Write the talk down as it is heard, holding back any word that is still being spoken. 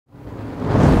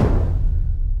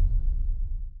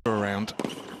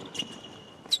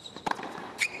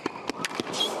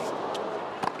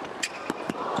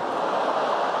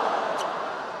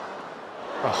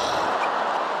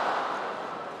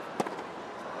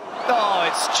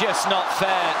it's just not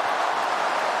fair.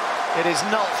 It is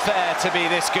not fair to be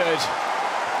this good.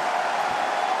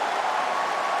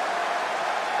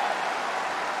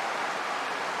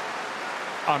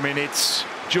 I mean, it's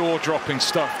jaw-dropping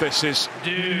stuff, this is.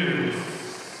 Deuce.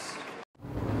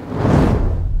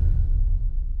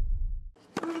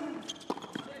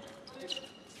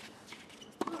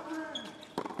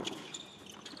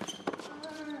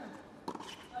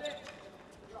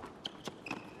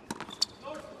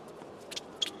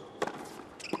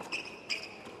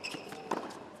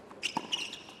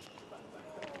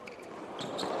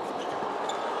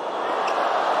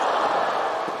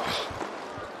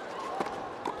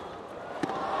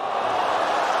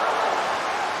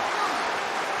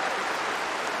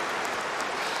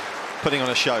 Putting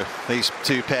on a show, these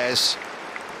two pairs.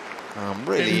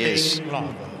 Really is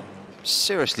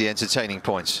seriously entertaining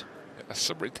points.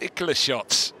 Some ridiculous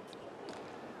shots.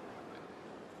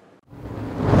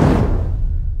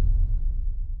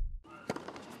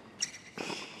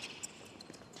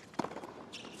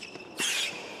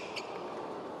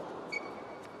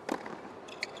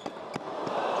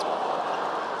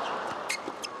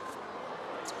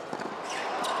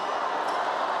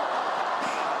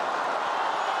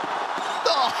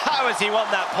 How has he won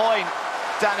that point,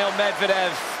 Daniel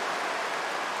Medvedev?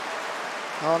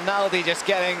 Oh, Naldi just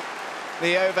getting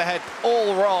the overhead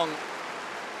all wrong.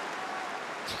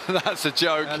 That's a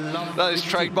joke. That is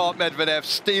trademark Medvedev,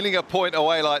 stealing a point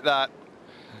away like that.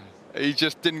 He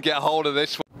just didn't get hold of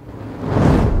this one.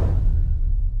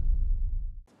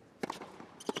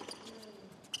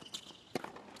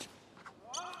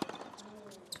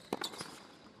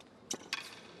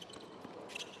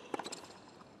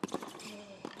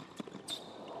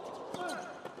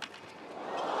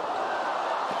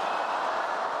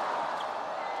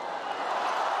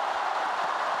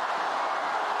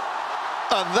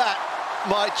 And that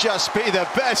might just be the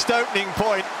best opening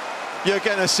point you're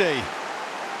going to see.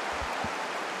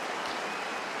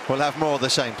 We'll have more of the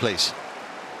same, please.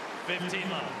 15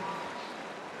 love.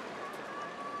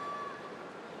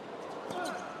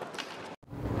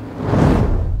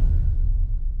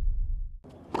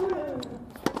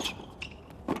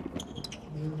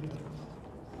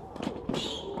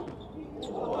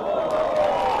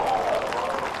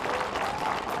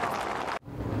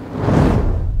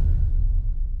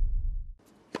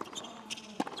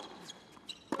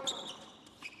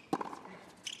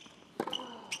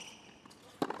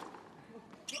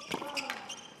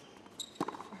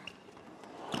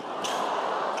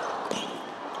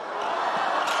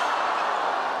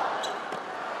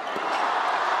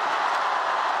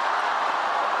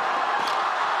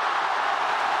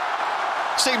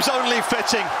 Seems only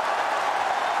fitting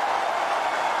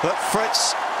that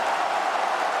Fritz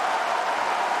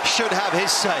should have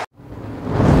his say.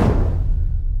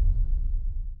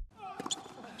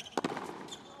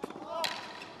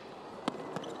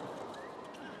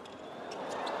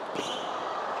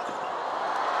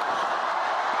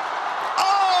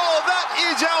 Oh, that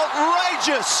is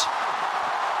outrageous!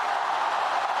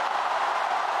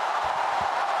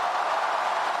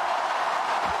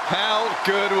 How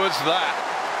good was that?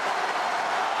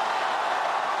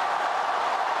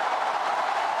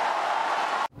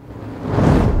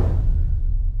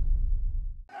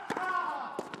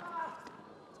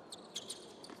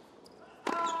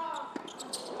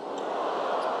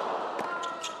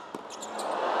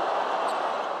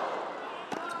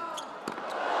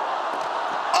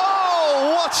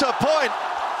 What a point!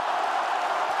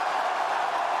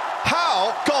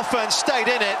 How Gaston stayed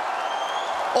in it,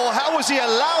 or how was he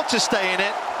allowed to stay in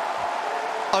it?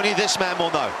 Only this man will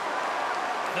know.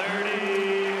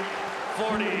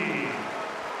 30-40.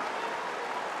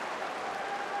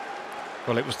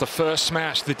 Well, it was the first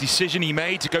smash, the decision he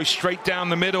made to go straight down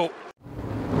the middle.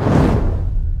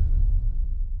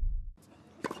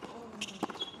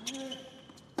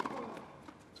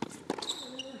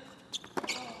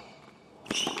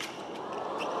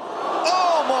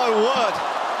 Word.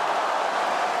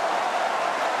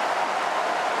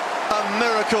 A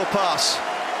miracle pass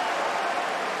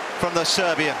from the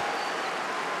Serbian.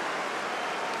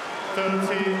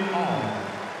 13 all.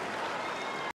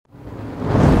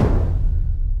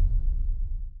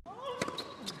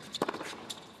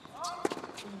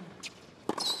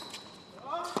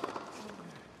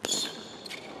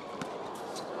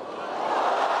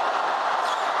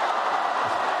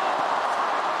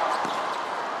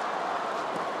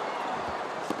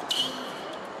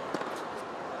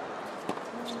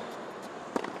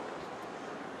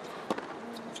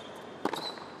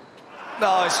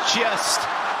 No, it's just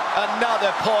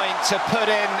another point to put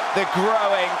in the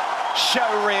growing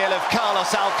showreel of Carlos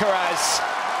Alcaraz.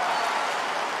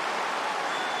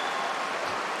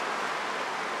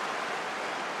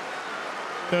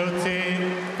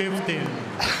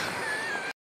 13-15.